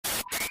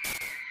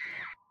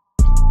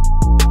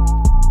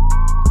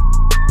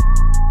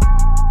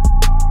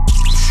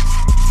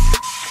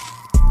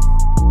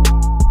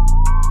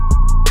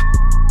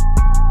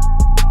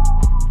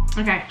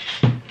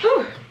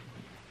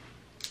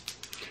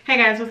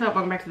guys, what's up?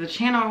 Welcome back to the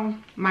channel.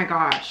 My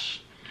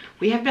gosh,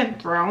 we have been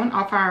thrown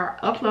off our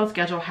upload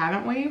schedule,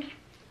 haven't we?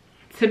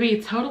 To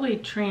be totally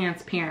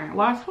transparent,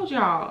 well, I told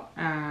y'all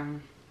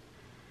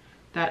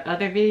that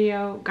other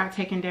video got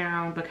taken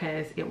down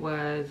because it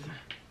was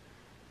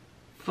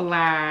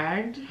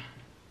flagged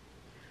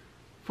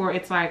for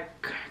its like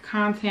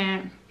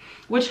content,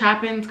 which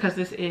happens because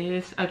this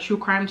is a true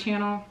crime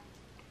channel.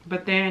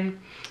 But then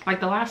like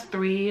the last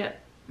 3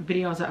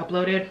 videos I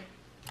uploaded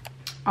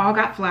all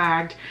got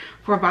flagged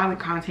for violent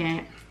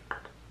content,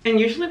 and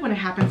usually when it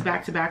happens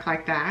back to back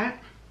like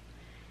that,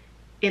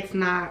 it's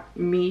not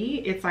me,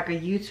 it's like a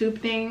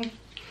YouTube thing.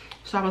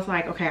 So I was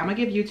like, okay, I'm gonna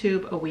give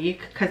YouTube a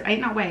week, because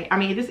ain't no way. I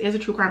mean, this is a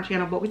true crime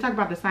channel, but we talk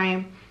about the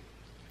same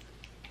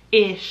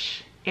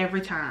ish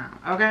every time,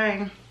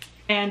 okay?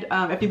 And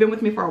if you've been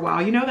with me for a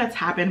while, you know that's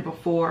happened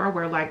before,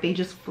 where like they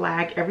just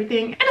flag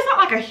everything. And it's not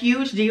like a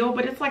huge deal,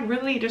 but it's like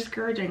really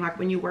discouraging, like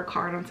when you work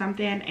hard on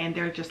something and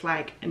they're just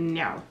like,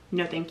 no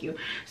thank you.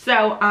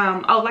 So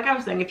oh, like I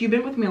was saying, if you've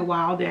been with me a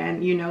while,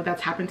 then you know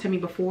that's happened to me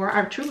before.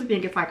 I truly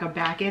think it's like a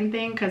back end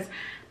thing, because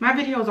my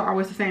videos are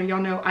always the same.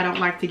 Y'all know I don't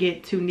like to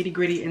get too nitty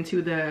gritty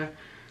into the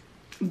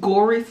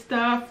gory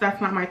stuff. That's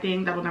not my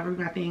thing. That will never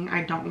be my thing.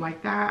 I don't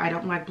like that. I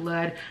don't like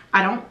blood.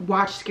 I don't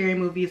watch scary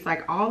movies.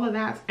 Like all of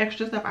that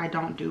extra stuff, I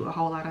don't do a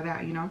whole lot of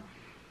that, you know.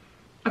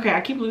 Okay,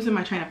 I keep losing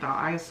my train of thought.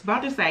 I was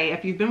about to say,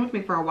 if you've been with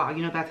me for a while,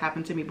 you know that's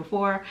happened to me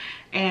before.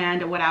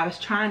 And what I was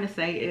trying to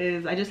say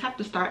is I just have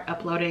to start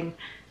uploading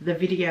the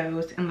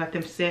videos and let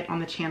them sit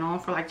on the channel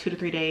for like 2 to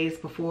 3 days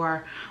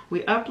before we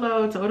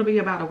upload. So it'll be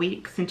about a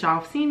week since y'all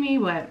have seen me,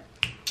 but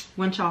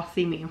once y'all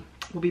see me,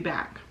 we'll be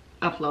back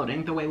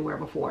uploading the way we were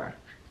before.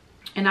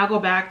 And I'll go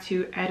back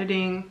to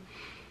editing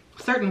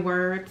certain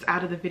words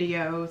out of the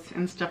videos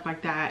and stuff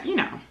like that, you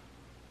know,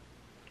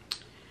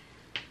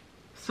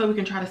 so we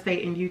can try to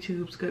stay in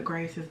YouTube's good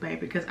graces, babe,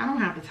 because I don't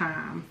have the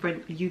time for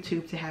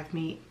YouTube to have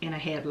me in a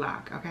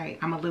headlock, okay?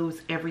 I'm gonna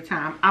lose every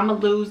time. I'm gonna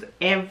lose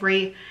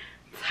every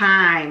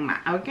time,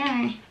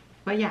 okay?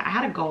 But yeah, I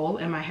had a goal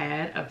in my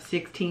head of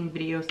 16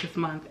 videos this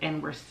month,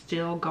 and we're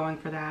still going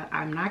for that.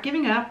 I'm not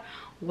giving up.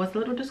 Was a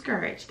little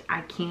discouraged, I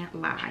can't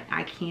lie.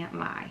 I can't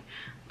lie.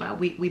 But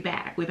we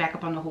back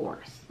up on the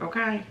horse,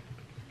 okay?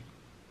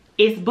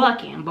 It's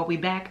bucking, but we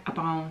back up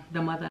on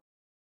the mother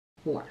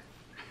horse.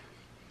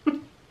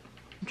 I'm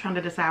trying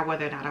to decide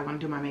whether or not I want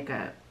to do my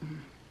makeup.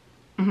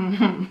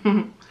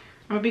 I'm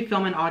gonna be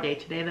filming all day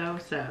today though,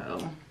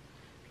 so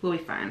we'll be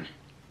fine.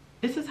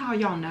 This is how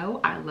y'all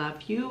know I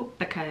love you,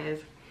 because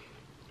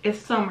it's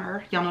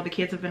summer. Y'all know the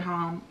kids have been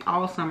home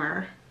all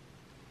summer,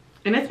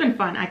 and it's been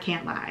fun. I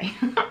can't lie.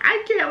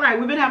 I can't lie.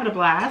 We've been having a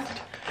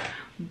blast.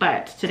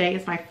 But today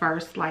is my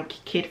first like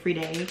kid-free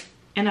day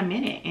in a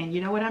minute, and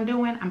you know what I'm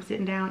doing? I'm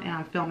sitting down and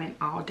I'm filming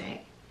all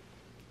day.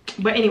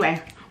 But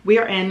anyway, we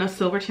are in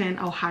Silverton,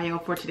 Ohio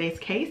for today's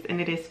case,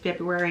 and it is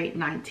February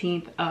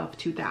 19th of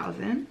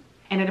 2000.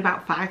 And at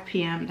about 5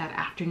 p.m. that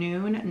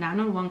afternoon,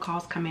 911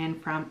 calls come in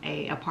from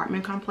a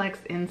apartment complex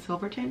in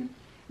Silverton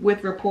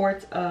with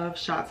reports of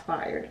shots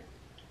fired.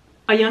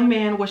 A young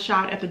man was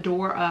shot at the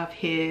door of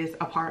his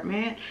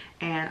apartment,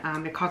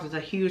 and it causes a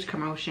huge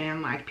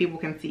commotion. Like, people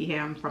can see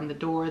him from the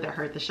door. They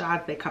heard the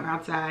shots. They come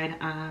outside.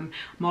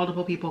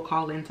 Multiple people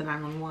call into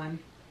 911.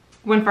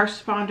 When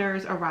first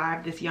responders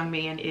arrive, this young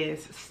man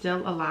is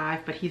still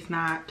alive, but he's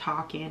not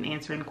talking,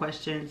 answering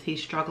questions.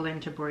 He's struggling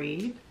to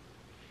breathe.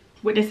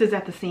 Witnesses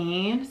at the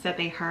scene said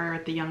they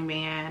heard the young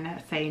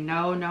man say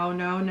no, no,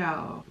 no,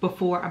 no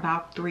before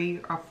about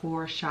 3 or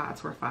 4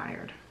 shots were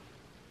fired.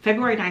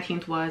 February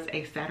 19th was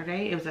a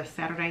Saturday. It was a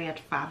Saturday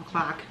at 5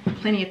 o'clock.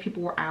 Plenty of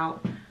people were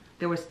out.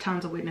 There was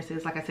tons of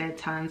witnesses, like I said,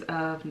 tons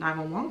of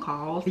 911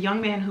 calls. The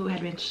young man who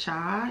had been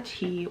shot,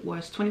 he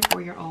was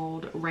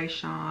 24-year-old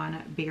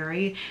Rayshawn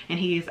Berry, and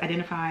he is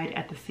identified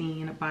at the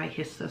scene by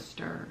his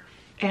sister.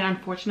 And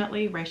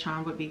unfortunately,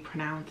 Rayshawn would be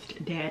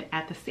pronounced dead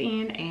at the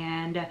scene,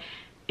 and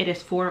it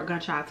is 4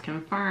 gunshots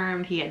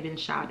confirmed. He had been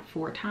shot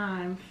 4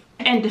 times.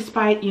 And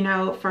despite, you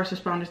know, first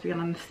responders being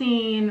on the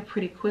scene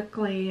pretty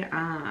quickly,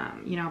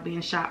 you know, being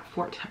shot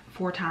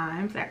four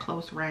times at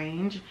close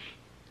range,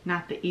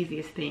 not the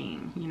easiest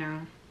thing, you know.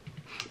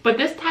 But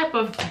this type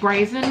of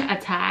brazen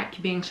attack,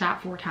 being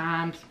shot 4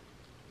 times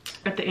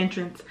at the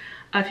entrance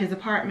of his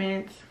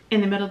apartment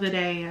in the middle of the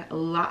day,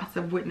 lots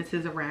of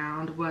witnesses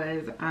around,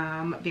 was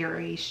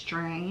very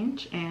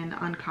strange and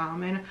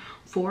uncommon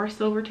for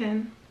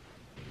Silverton.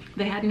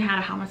 They hadn't had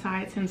a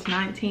homicide since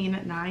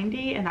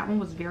 1990, and that one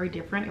was very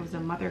different. It was a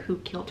mother who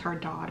killed her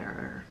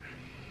daughter,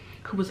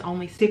 who was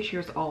only 6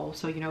 years old.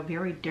 So, you know,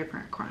 very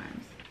different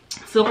crimes.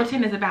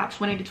 Silverton is about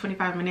 20 to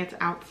 25 minutes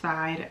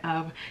outside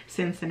of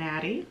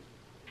Cincinnati.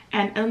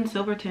 And in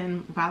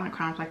Silverton, violent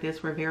crimes like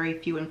this were very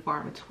few and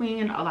far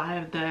between. A lot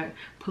of the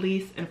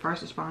police and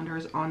first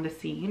responders on the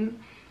scene,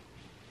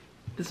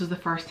 this was the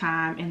first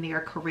time in their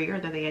career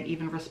that they had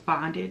even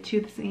responded to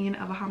the scene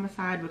of a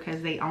homicide,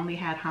 because they only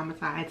had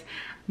homicides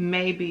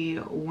maybe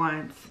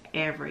once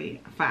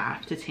every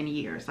 5 to 10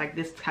 years. Like,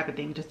 this type of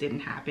thing just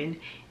didn't happen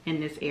in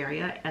this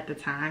area at the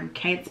time.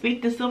 Can't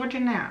speak to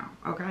Silverton now,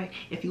 okay?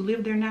 If you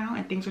live there now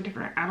and things are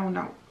different, I don't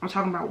know. I'm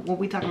talking about what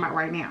we talking about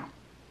right now.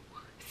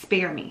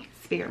 Spare me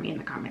in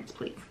the comments,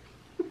 please.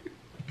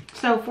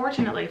 So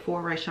fortunately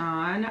for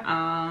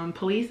Rayshawn,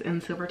 police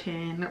in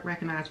Silverton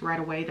recognized right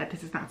away that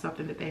this is not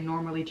something that they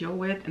normally deal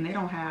with, and they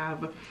don't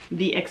have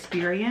the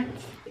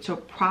experience to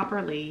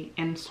properly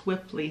and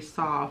swiftly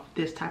solve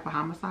this type of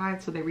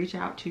homicide. So they reach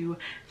out to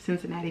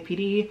Cincinnati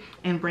PD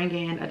and bring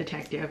in a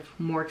detective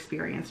more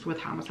experienced with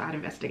homicide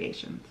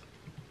investigations,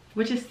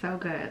 which is so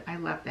good. I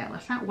love that.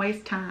 Let's not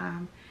waste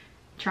time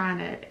trying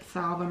to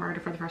solve a murder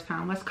for the first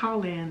time. Let's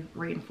call in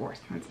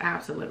reinforcements.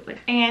 Absolutely.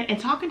 And in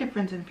talking to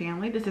friends and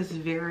family, this is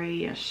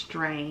very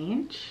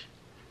strange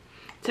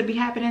to be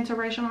happening to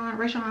Rayshawn.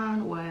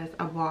 Rayshawn was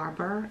a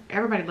barber.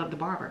 Everybody loved the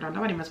barber. Don't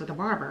nobody mess with the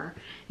barber,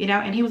 you know,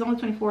 and he was only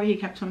 24. He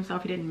kept to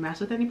himself. He didn't mess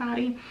with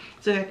anybody.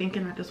 So they're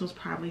thinking that this was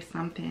probably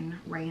something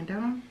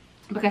random,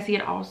 because he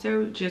had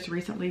also just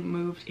recently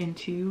moved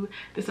into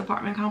this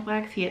apartment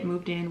complex. He had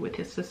moved in with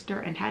his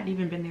sister and hadn't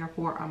even been there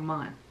for a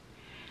month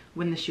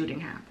when the shooting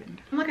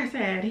happened. And like I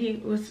said,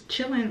 he was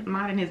chilling,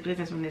 minding his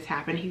business when this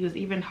happened. He was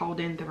even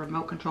holding the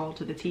remote control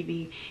to the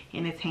TV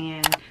in his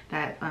hand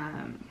that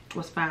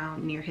was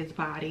found near his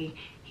body.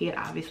 He had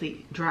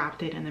obviously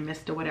dropped it in the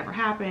midst of whatever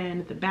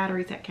happened, the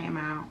batteries that came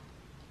out,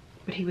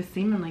 but he was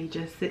seemingly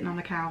just sitting on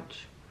the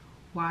couch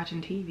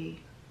watching TV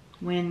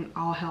when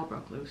all hell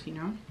broke loose, you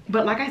know.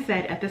 But like I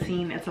said, at the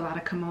scene, it's a lot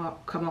of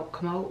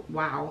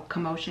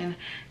commotion,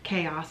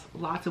 chaos,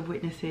 lots of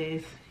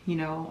witnesses, you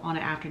know, on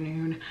an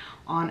afternoon,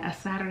 on a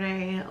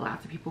Saturday,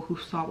 lots of people who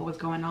saw what was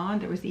going on.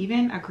 There was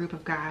even a group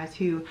of guys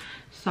who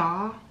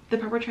saw the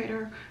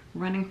perpetrator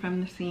running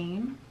from the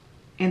scene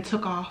and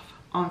took off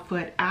on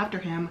foot after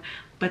him,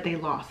 but they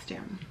lost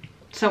him.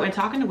 So in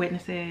talking to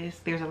witnesses,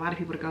 there's a lot of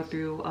people to go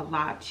through, a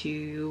lot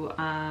to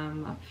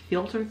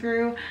filter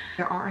through.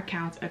 There are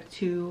accounts of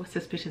 2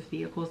 suspicious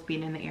vehicles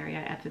being in the area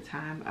at the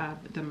time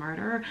of the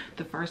murder.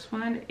 The first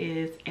one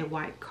is a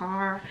white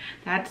car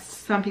that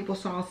some people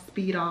saw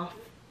speed off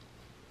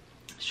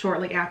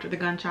shortly after the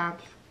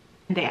gunshots.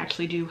 They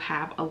actually do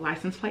have a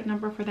license plate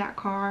number for that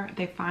car.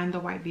 They find the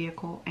white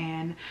vehicle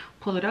and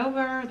pull it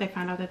over. They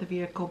find out that the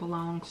vehicle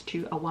belongs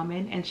to a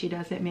woman, and she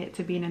does admit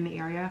to being in the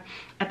area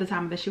at the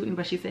time of the shooting,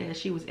 but she says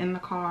she was in the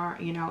car,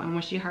 you know, and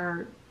when she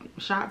heard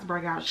shots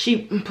break out,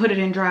 she put it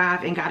in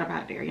drive and got up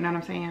out of there, you know what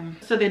I'm saying?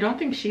 So they don't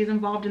think she's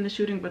involved in the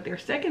shooting, but their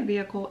second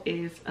vehicle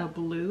is a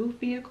blue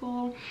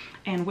vehicle,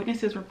 and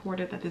witnesses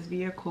reported that this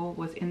vehicle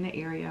was in the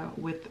area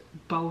with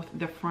both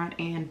the front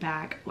and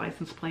back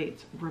license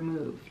plates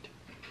removed.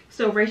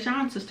 So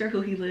Rayshawn's sister,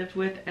 who he lived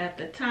with at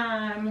the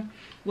time,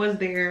 was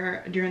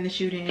there during the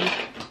shooting.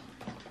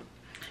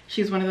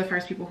 She's one of the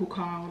first people who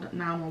called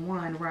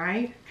 911,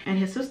 right? And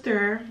his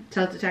sister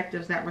tells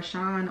detectives that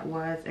Rayshawn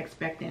was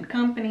expecting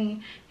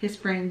company. His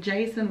friend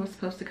Jason was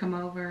supposed to come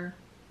over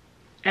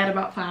at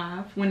about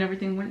 5 when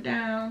everything went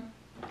down.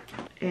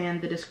 And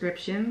the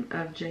description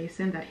of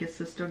Jason that his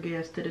sister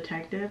gives to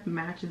detective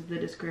matches the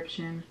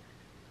description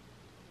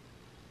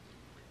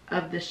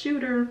of the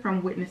shooter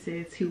from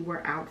witnesses who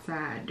were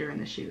outside during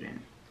the shooting.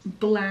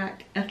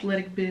 Black,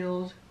 athletic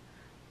build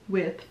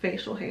with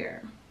facial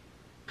hair,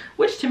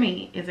 which to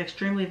me is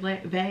extremely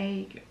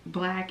vague.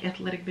 Black,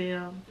 athletic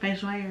build,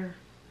 facial hair.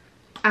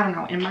 I don't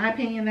know, in my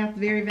opinion that's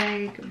very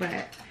vague,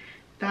 but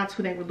that's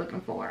who they were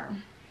looking for.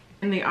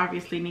 And they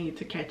obviously need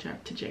to catch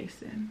up to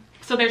Jason.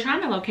 So they're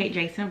trying to locate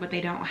Jason, but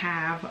they don't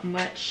have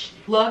much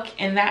luck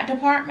in that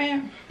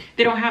department.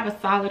 They don't have a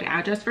solid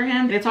address for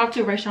him. They talked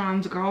to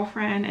Rayshawn's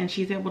girlfriend, and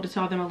she's able to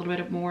tell them a little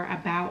bit more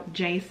about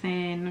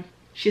Jason.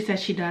 She says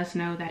she does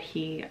know that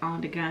he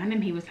owned a gun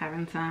and he was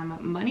having some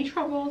money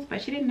troubles,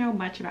 but she didn't know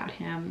much about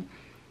him,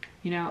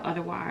 you know,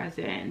 otherwise,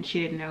 and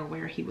she didn't know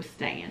where he was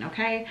staying,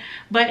 okay?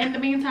 But in the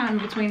meantime,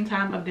 between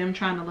time of them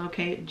trying to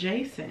locate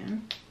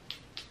Jason,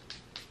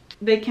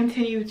 they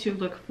continue to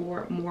look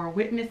for more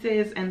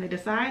witnesses, and they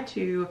decide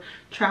to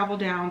travel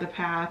down the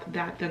path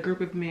that the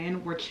group of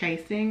men were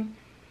chasing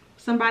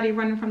somebody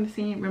running from the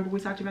scene. Remember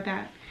we talked about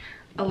that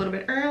a little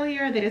bit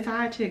earlier? They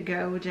decide to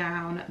go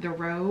down the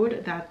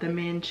road that the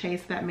men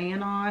chased that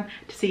man on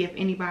to see if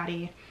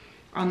anybody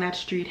on that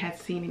street had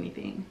seen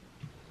anything.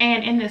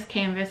 And in this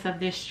canvas of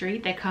this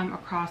street, they come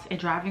across a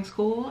driving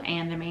school,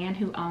 and the man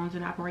who owns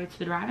and operates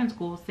the driving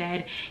school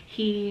said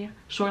he,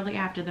 shortly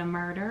after the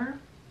murder,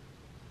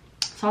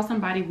 saw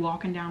somebody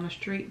walking down the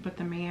street, but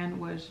the man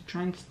was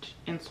drenched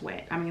in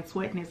sweat. I mean,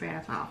 sweating his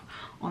ass off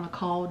on a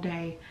cold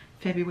day,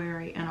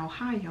 February in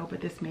Ohio,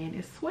 but this man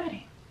is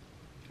sweating.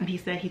 And he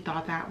said he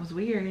thought that was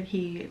weird.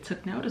 He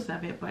took notice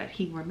of it, but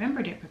he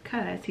remembered it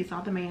because he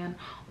saw the man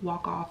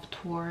walk off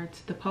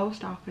towards the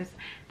post office.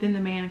 Then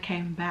the man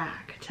came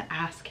back to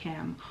ask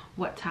him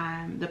what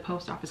time the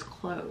post office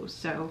closed.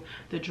 So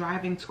the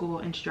driving school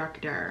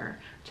instructor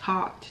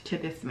talked to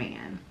this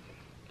man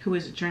who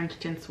was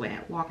drenched in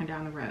sweat walking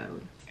down the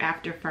road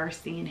after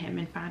first seeing him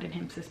and finding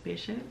him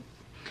suspicious.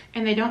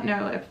 And they don't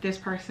know if this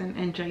person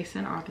and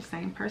Jason are the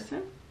same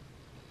person.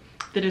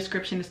 The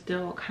description is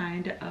still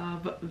kind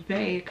of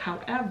vague.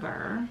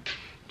 However,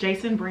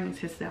 Jason brings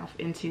himself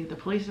into the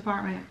police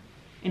department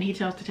and he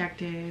tells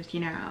detectives, you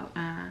know,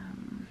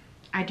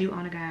 I do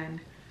own a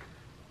gun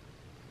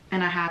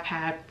and I have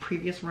had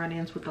previous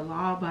run-ins with the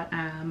law, but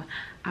I'm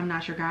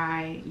not your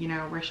guy. You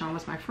know, Rashawn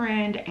was my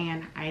friend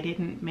and I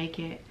didn't make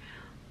it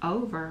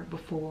over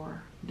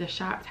before the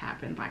shots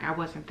happened. Like, I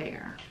wasn't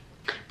there.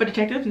 But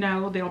detectives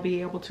know they'll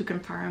be able to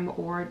confirm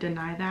or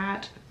deny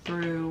that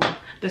through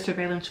the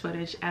surveillance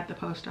footage at the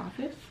post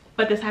office.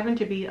 But this happened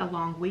to be a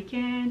long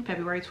weekend.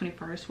 February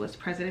 21st was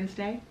President's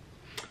Day.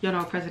 You'll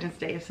know President's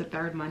Day is the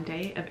third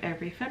Monday of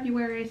every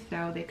February,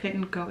 so they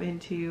couldn't go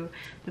into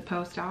the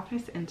post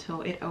office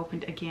until it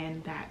opened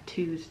again that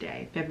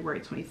Tuesday,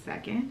 February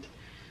 22nd.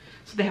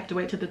 So they have to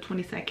wait till the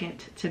 22nd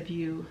to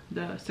view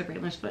the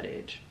surveillance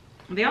footage.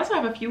 They also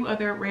have a few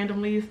other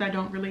random leads that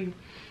don't really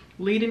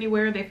lead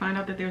anywhere. They find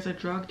out that there's a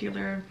drug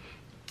dealer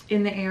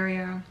in the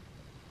area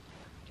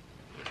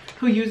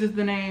who uses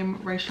the name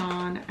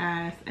Rashawn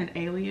as an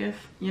alias,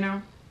 you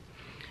know,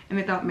 and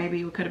they thought maybe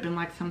it could have been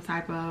like some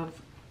type of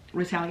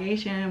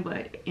retaliation,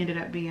 but ended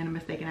up being a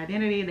mistaken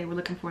identity. They were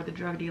looking for the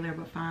drug dealer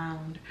but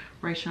found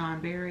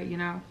Rashawn Berry, you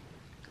know,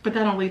 but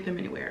that don't lead them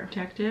anywhere.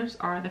 Detectives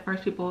are the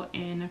first people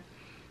in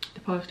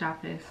the post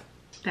office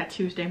that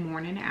Tuesday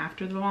morning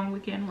after the long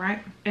weekend,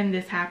 right? And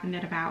this happened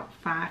at about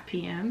 5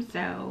 p.m.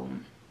 so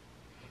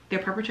their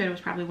perpetrator was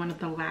probably one of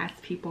the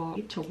last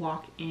people to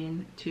walk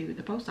into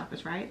the post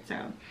office, right?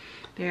 So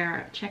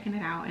they're checking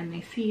it out and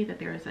they see that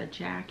there's a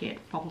jacket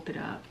folded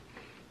up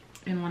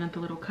in one of the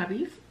little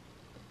cubbies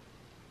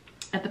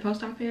at the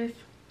post office,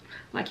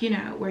 like, you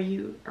know, where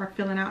you are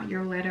filling out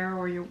your letter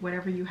or your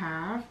whatever you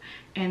have,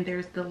 and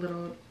there's the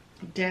little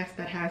desk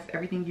that has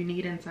everything you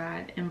need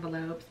inside,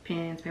 envelopes,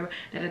 pens, paper,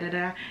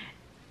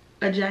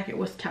 a jacket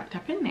was tucked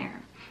up in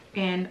there,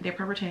 and their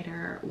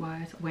perpetrator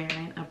was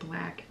wearing a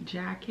black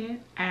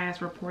jacket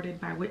as reported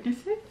by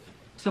witnesses.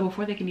 So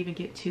before they can even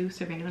get to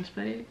surveillance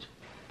footage,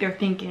 they're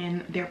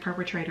thinking their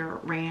perpetrator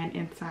ran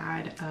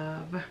inside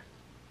of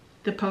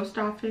the post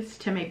office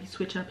to maybe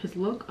switch up his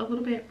look a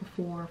little bit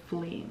before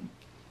fleeing.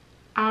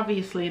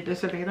 Obviously, the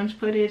surveillance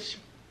footage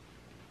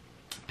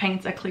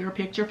paints a clear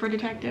picture for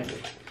detectives,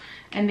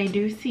 and they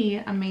do see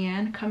a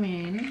man come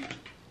in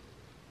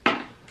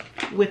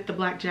with the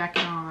black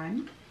jacket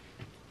on,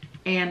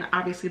 and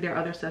obviously their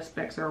other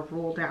suspects are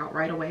ruled out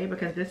right away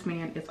because this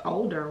man is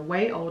older,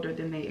 way older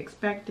than they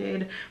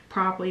expected,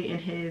 probably in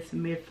his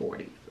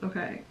mid-40s,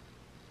 okay?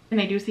 And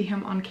they do see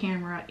him on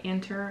camera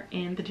enter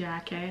in the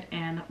jacket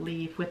and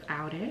leave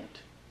without it.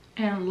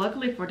 And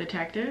luckily for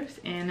detectives,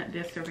 in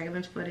this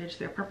surveillance footage,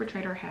 their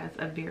perpetrator has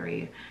a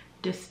very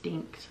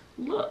distinct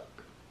look.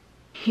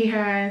 He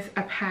has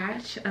a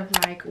patch of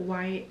like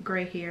white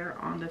gray hair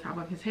on the top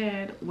of his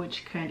head,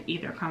 which could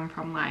either come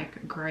from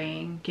like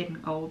graying, getting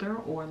older,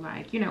 or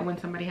like, you know, when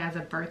somebody has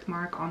a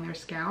birthmark on their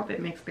scalp,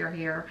 it makes their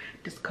hair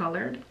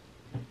discolored.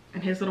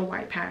 And his little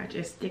white patch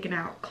is sticking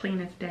out clean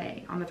as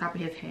day on the top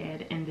of his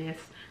head in this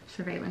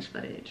surveillance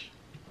footage.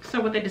 So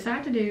what they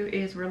decide to do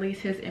is release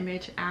his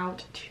image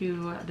out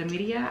to the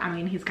media. I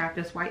mean, he's got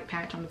this white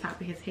patch on the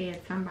top of his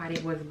head.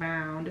 Somebody was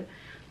bound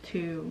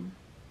to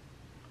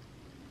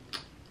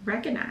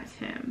recognize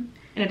him.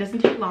 And it doesn't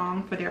take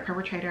long for their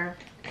perpetrator,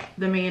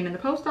 the man in the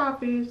post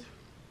office,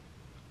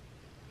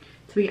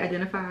 to be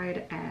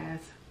identified as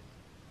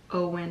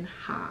Owen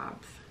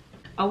Hobbs.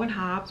 Owen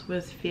Hobbs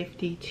was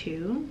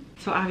 52,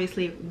 so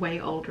obviously way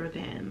older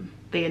than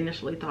they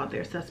initially thought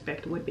their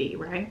suspect would be,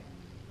 right?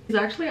 He's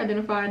actually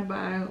identified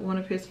by one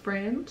of his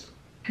friends.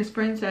 His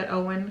friend said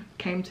Owen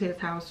came to his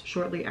house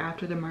shortly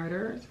after the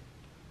murders,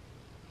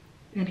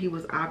 and he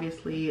was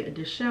obviously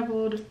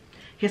disheveled.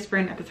 His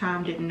friend at the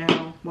time didn't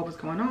know what was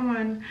going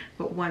on,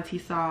 but once he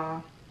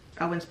saw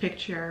Owen's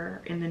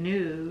picture in the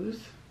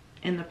news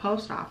in the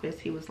post office,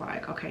 he was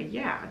like, okay,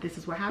 yeah, this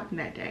is what happened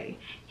that day.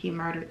 He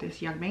murdered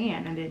this young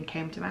man and then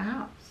came to my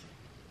house.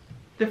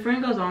 The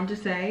friend goes on to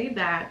say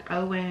that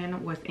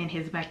Owen was in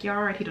his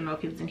backyard. He don't know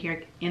if he was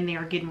in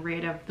there getting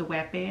rid of the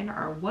weapon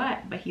or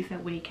what, but he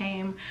said when he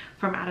came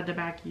from out of the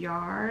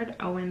backyard,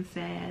 Owen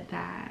said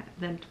that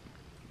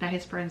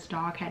his friend's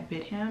dog had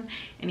bit him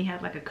and he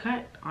had like a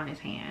cut on his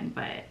hand,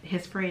 but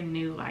his friend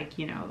knew, like,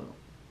 you know,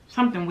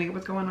 something weird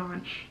was going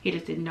on. He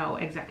just didn't know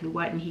exactly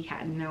what, and he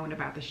hadn't known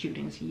about the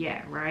shootings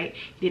yet, right?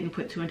 He didn't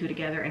put two and two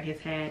together in his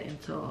head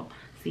until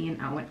seeing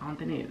Owen on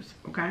the news,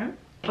 okay?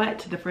 But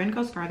the friend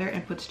goes further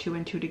and puts two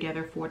and two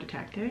together for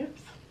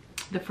detectives.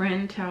 The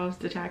friend tells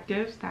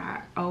detectives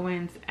that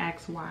Owen's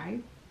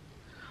ex-wife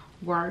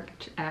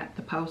worked at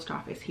the post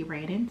office he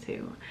ran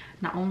into.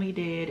 Not only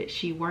did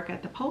she work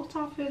at the post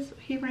office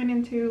he ran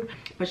into,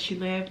 but she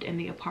lived in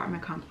the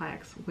apartment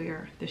complex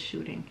where the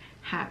shooting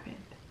happened.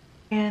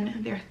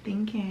 And they're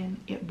thinking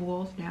it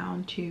boils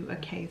down to a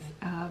case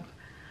of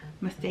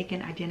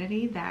mistaken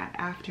identity, that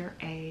after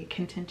a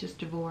contentious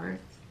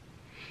divorce,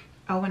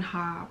 Owen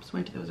Hobbs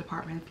went to those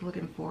apartments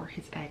looking for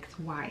his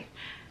ex-wife.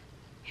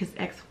 His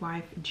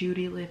ex-wife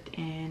Judy lived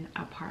in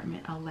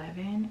apartment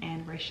 11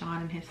 and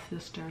Rayshawn and his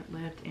sister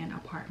lived in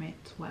apartment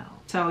 12.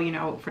 So, you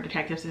know, for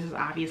detectives, this is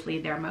obviously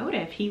their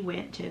motive. He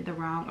went to the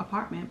wrong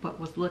apartment but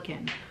was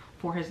looking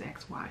for his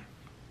ex-wife.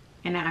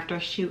 And after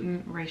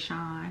shooting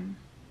Rayshawn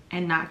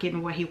and not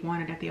getting what he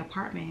wanted at the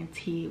apartment,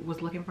 he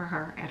was looking for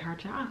her at her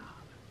job.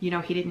 You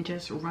know, he didn't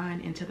just run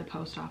into the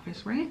post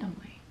office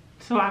randomly.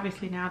 So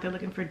obviously now they're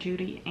looking for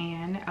Judy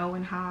and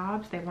Owen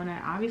Hobbs. They want to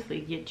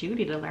obviously get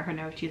Judy to let her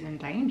know she's in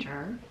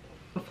danger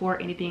before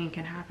anything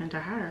can happen to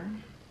her.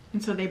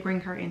 And so they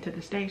bring her into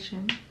the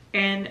station.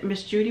 And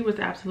Miss Judy was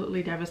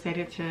absolutely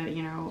devastated to,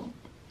 you know,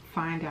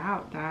 find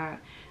out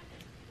that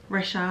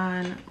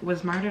Rayshawn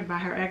was murdered by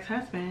her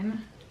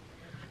ex-husband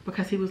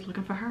because he was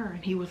looking for her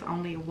and he was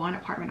only one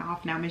apartment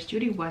off. Now, Miss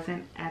Judy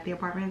wasn't at the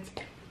apartments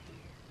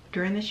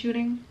during the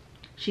shooting.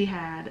 She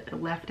had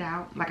left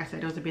out, like I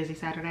said, it was a busy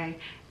Saturday,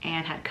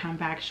 and had come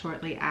back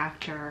shortly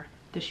after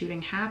the shooting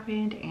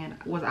happened and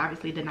was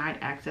obviously denied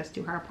access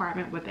to her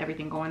apartment with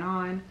everything going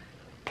on.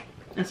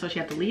 And so she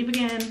had to leave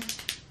again.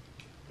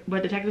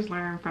 But detectives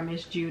learned from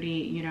Miss Judy,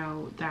 you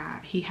know,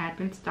 that he had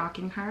been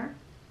stalking her.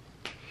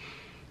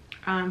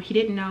 He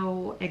didn't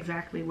know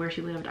exactly where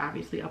she lived,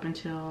 obviously, up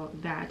until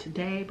that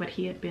day, but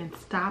he had been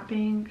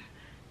stopping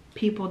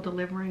people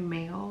delivering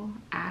mail,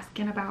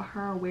 asking about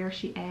her, where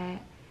she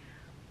at,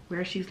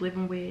 where she's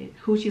living with,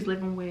 who she's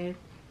living with,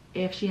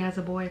 if she has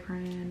a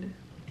boyfriend.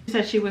 She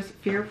said she was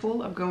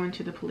fearful of going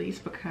to the police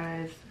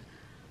because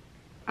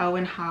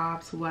Owen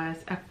Hobbs was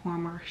a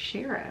former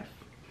sheriff.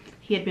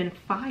 He had been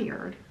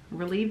fired,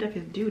 relieved of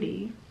his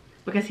duty,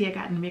 because he had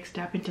gotten mixed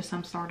up into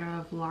some sort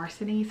of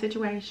larceny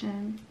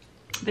situation.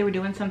 They were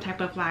doing some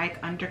type of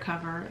like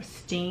undercover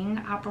sting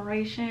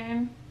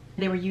operation.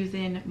 They were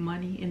using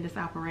money in this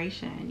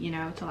operation, you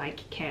know, to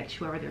like catch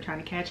whoever they're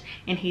trying to catch,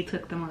 and he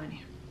took the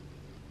money.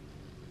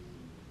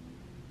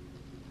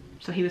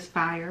 So he was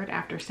fired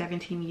after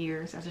 17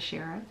 years as a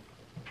sheriff.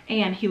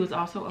 And he was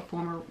also a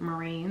former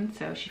Marine,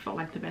 so she felt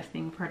like the best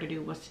thing for her to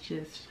do was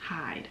to just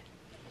hide.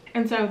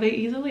 And so they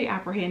easily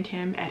apprehend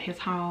him at his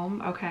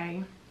home,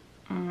 okay?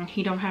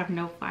 He don't have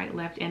no fight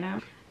left in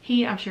him.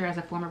 He, I'm sure as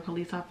a former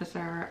police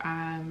officer,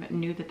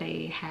 knew that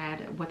they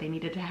had what they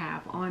needed to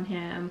have on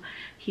him.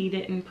 He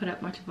didn't put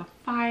up much of a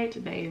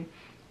fight. They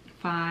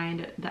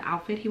find the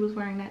outfit he was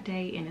wearing that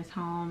day in his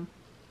home.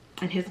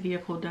 And his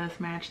vehicle does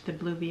match the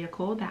blue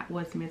vehicle that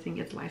was missing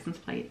its license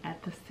plate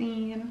at the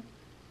scene.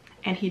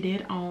 And he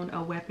did own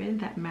a weapon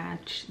that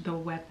matched the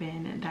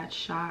weapon that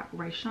shot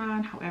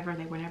Rayshawn. However,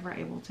 they were never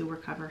able to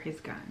recover his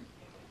gun.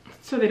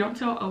 So they don't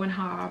tell Owen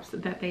Hobbs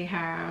that they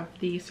have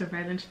the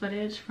surveillance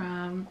footage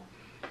from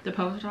the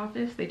post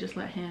office. They just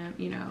let him,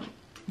 you know,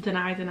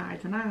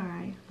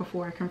 deny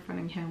before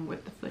confronting him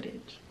with the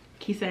footage.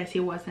 He says he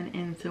wasn't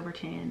in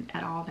Silverton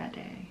at all that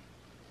day.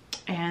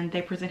 And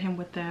they present him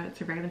with the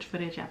surveillance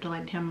footage after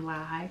letting him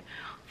lie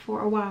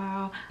for a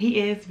while. He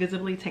is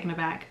visibly taken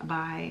aback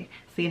by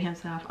seeing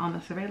himself on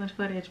the surveillance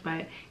footage,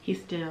 but he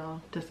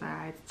still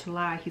decides to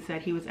lie. He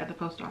said he was at the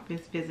post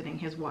office visiting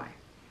his wife,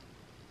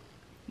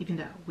 even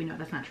though we know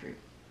that's not true.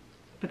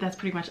 But that's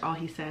pretty much all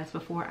he says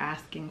before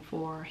asking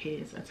for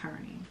his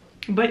attorney.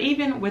 But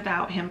even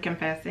without him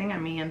confessing, I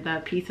mean,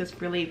 the pieces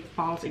really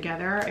fall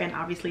together, and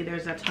obviously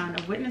there's a ton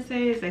of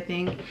witnesses. They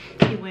think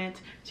he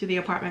went to the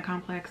apartment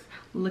complex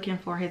looking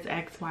for his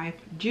ex-wife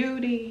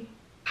Judy,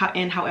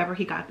 and however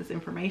he got this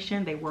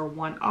information, they were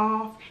one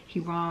off. He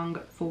rang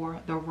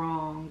for the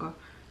wrong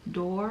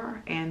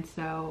door, and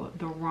so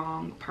the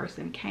wrong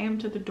person came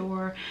to the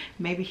door.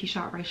 Maybe he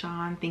shot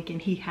Rayshawn thinking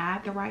he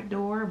had the right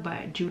door,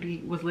 but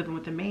Judy was living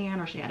with a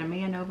man, or she had a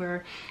man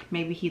over.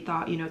 Maybe he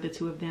thought, you know, the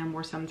two of them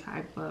were some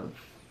type of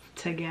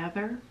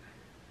together.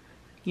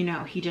 You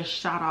know, he just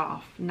shot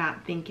off,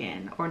 not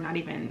thinking or not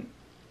even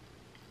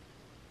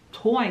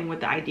toying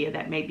with the idea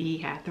that maybe he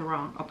had the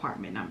wrong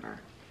apartment number.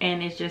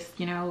 And it's just,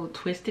 you know,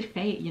 twisted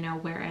fate, you know,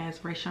 whereas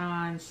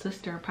Rayshawn's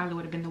sister probably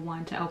would have been the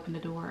one to open the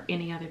door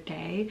any other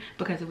day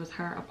because it was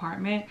her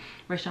apartment.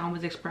 Rayshawn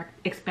was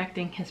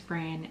expecting his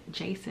friend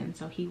Jason,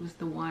 so he was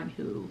the one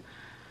who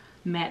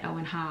met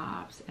Owen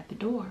Hobbs at the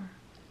door.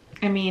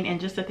 I mean, and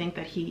just to think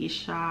that he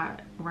shot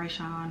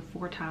Rayshawn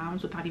 4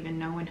 times without even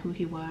knowing who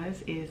he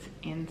was is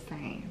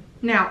insane.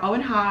 Now,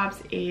 Owen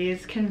Hobbs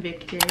is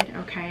convicted,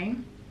 okay,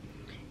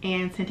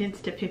 and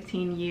sentenced to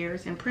 15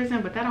 years in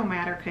prison, but that don't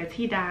matter because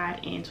he died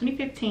in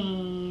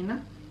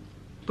 2015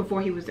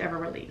 before he was ever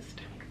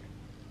released,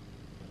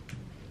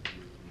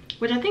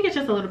 which I think is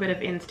just a little bit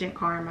of instant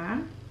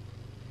karma.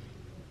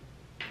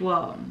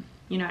 Well,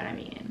 you know what I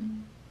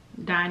mean,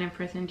 dying in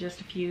prison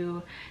just a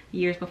few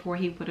years before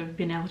he would have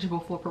been eligible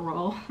for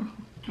parole.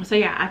 So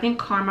yeah, I think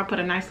karma put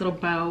a nice little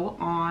bow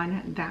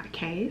on that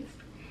case.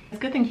 It's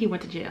a good thing he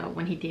went to jail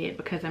when he did,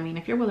 because I mean,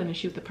 if you're willing to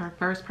shoot the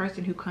first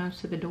person who comes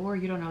to the door,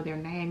 you don't know their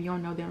name, you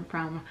don't know them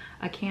from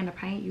a can of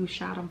paint, you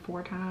shot them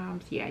 4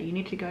 times, yeah, you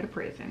need to go to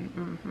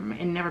prison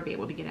and never be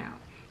able to get out.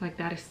 Like,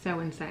 that is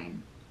so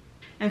insane.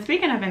 And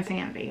speaking of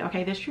insanity,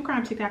 okay, this true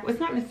crime TikTok, it's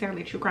not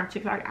necessarily true crime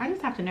TikTok. I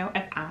just have to know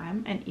if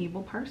I'm an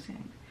evil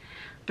person.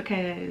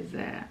 because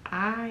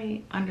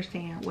I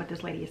understand what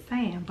this lady is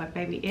saying, but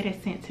baby, it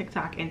has sent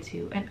TikTok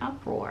into an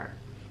uproar.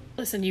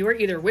 Listen, you are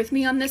either with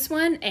me on this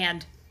one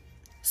and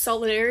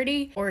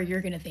solidarity, or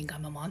you're gonna think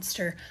I'm a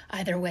monster.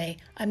 Either way,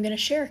 I'm gonna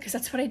share, because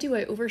that's what I do.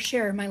 I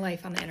overshare my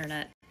life on the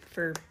internet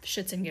for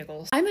shits and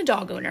giggles. I'm a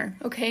dog owner,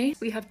 okay?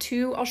 We have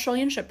 2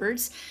 Australian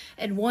Shepherds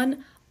and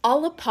 1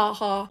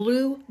 Alapaha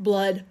blue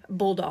blood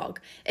bulldog.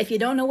 If you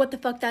don't know what the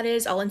fuck that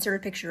is, I'll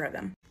insert a picture of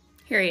him.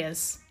 Here he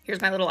is. Here's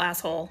my little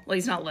asshole. Well,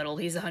 he's not little,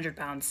 he's 100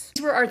 pounds.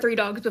 These were our 3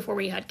 dogs before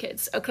we had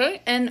kids,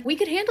 okay? And we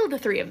could handle the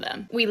 3 of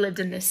them. We lived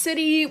in the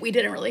city, we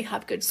didn't really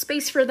have good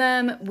space for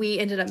them. We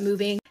ended up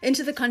moving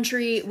into the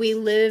country. We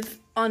live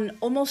on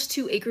almost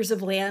 2 acres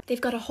of land. They've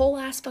got a whole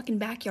ass fucking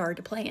backyard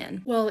to play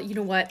in. Well, you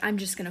know what? I'm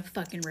just gonna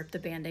fucking rip the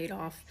band-aid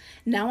off.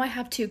 Now I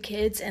have 2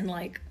 kids and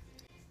like,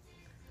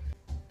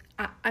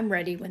 I'm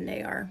ready when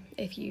they are,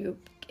 if you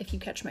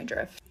catch my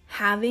drift.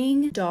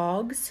 Having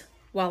dogs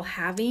while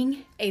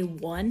having a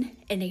 1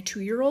 and a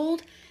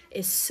 2-year-old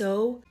is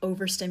so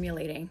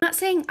overstimulating. I'm not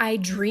saying I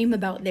dream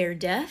about their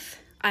death.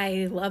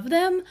 I love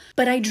them,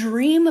 but I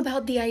dream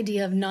about the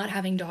idea of not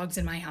having dogs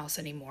in my house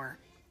anymore,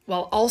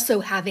 while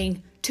also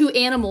having 2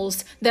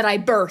 animals that I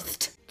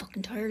birthed.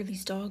 Fucking tired of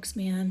these dogs,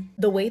 man.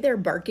 The way they're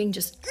barking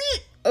just,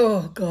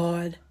 oh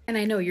God. And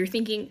I know you're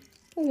thinking,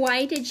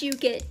 why did you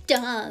get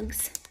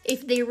dogs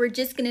if they were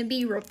just gonna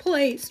be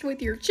replaced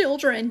with your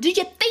children? Did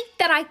you think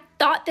that I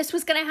thought this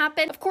was gonna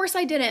happen? Of course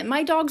I didn't.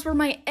 My dogs were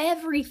my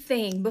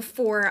everything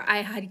before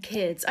I had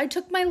kids. I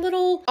took my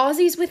little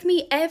Aussies with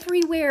me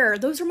everywhere.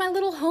 Those were my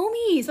little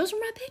homies. Those were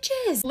my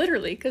bitches.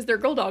 Literally, because they're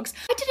girl dogs.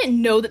 I didn't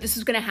know that this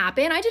was gonna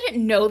happen. I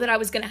didn't know that I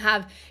was gonna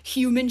have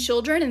human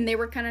children and they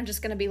were kind of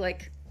just gonna be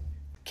like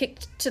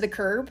kicked to the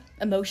curb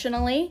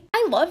emotionally.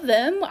 I love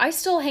them. I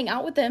still hang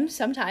out with them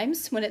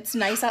sometimes when it's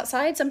nice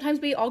outside.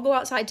 Sometimes we all go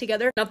outside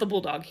together. Not the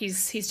bulldog.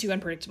 He's too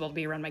unpredictable to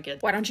be around my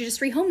kids. Why don't you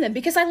just rehome them?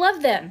 Because I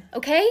love them,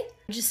 okay?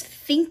 Just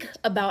think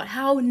about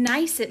how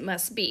nice it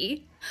must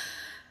be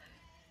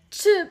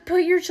to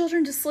put your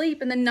children to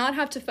sleep and then not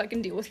have to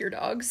fucking deal with your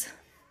dogs.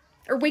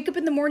 Or wake up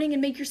in the morning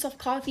and make yourself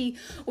coffee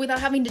without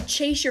having to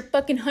chase your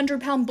fucking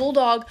 100-pound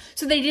bulldog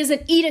so that he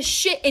doesn't eat a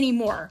shit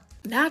anymore.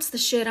 That's the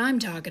shit I'm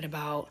talking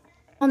about.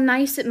 How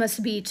nice it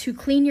must be to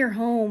clean your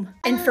home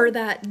and for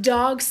that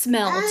dog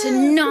smell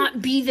to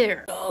not be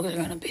there. Dogs are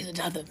gonna be the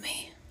death of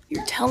me.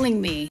 You're telling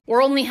me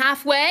we're only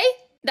halfway?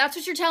 That's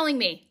what you're telling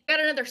me. Got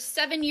another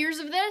 7 years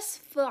of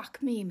this?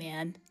 Fuck me,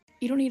 man.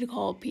 You don't need to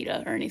call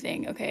PETA or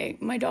anything, okay?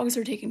 My dogs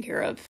are taken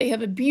care of. They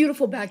have a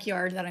beautiful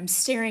backyard that I'm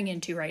staring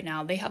into right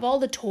now. They have all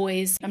the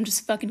toys. I'm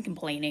just fucking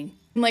complaining.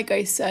 Like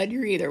I said,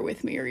 you're either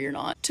with me or you're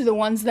not. To the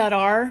ones that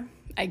are,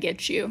 I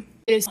get you.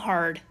 It is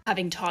hard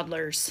having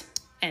toddlers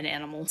and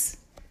animals.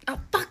 Oh,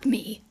 fuck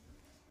me.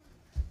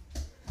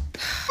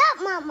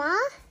 Stop, Mama.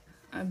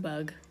 I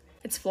bug.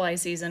 It's fly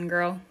season,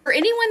 girl. For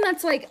anyone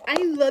that's like,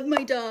 I love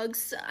my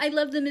dogs. I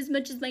love them as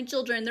much as my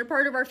children. They're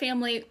part of our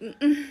family.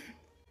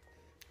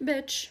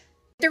 Bitch.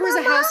 If there was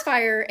a house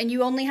fire and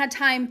you only had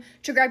time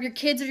to grab your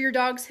kids or your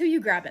dogs, who you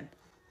grabbing?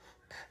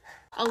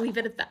 I'll leave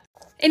it at that.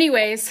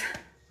 Anyways,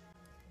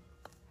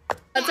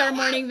 that's our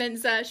morning vent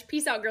sesh.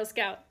 Peace out, Girl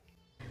Scout.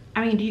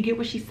 I mean, do you get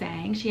what she's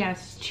saying? She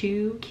has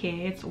 2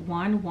 kids,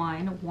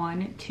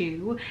 1,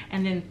 2,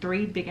 and then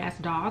 3 big ass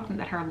dogs, and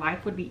that her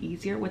life would be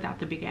easier without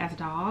the big ass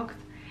dogs,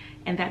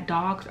 and that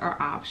dogs are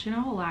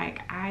optional.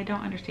 Like, I don't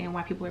understand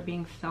why people are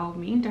being so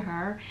mean to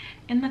her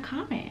in the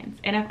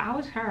comments. And if I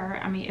was her,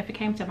 I mean, if it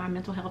came to my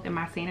mental health and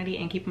my sanity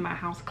and keeping my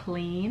house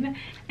clean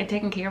and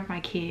taking care of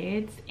my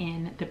kids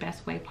in the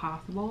best way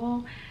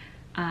possible,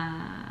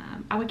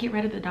 I would get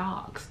rid of the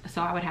dogs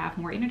so I would have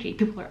more energy.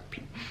 People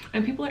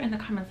are in the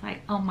comments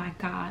like, oh my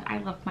god, I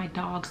love my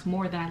dogs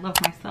more than I love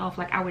myself.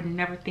 Like, I would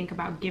never think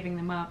about giving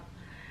them up.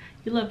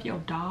 You love your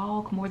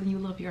dog more than you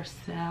love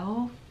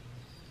yourself?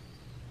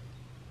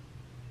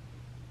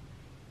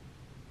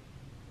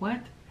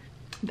 What?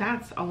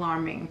 That's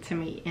alarming to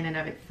me in and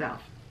of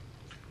itself.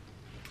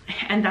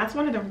 And that's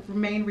one of the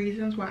main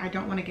reasons why I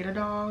don't want to get a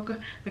dog,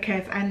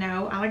 because I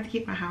know I like to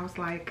keep my house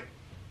like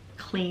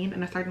clean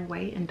in a certain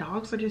way, and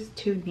dogs are just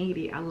too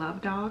needy. I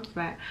love dogs,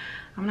 but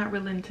I'm not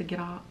willing to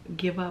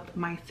give up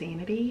my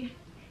sanity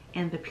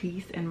and the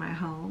peace in my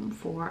home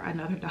for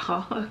another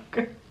dog.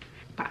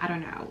 But I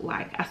don't know,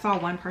 like, I saw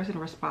one person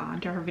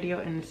respond to her video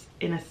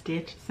in a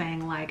stitch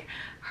saying like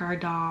her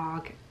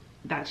dog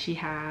that she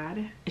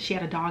had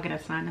a dog and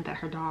a son, and that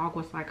her dog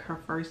was like her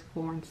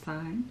firstborn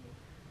son.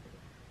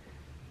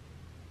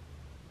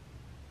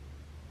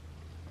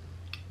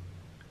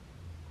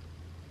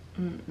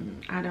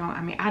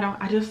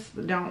 I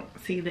just don't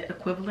see the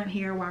equivalent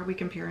here. Why are we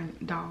comparing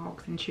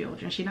dogs and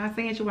children? She's not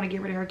saying she want to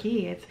get rid of her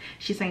kids.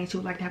 She's saying she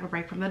would like to have a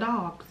break from the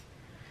dogs.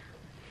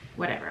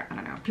 Whatever, I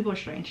don't know. People are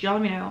strange. Y'all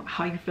let me know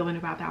how you're feeling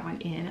about that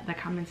one in the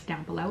comments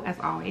down below, as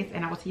always.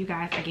 And I will see you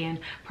guys again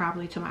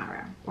probably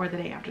tomorrow or the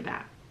day after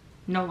that.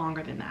 No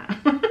longer than that.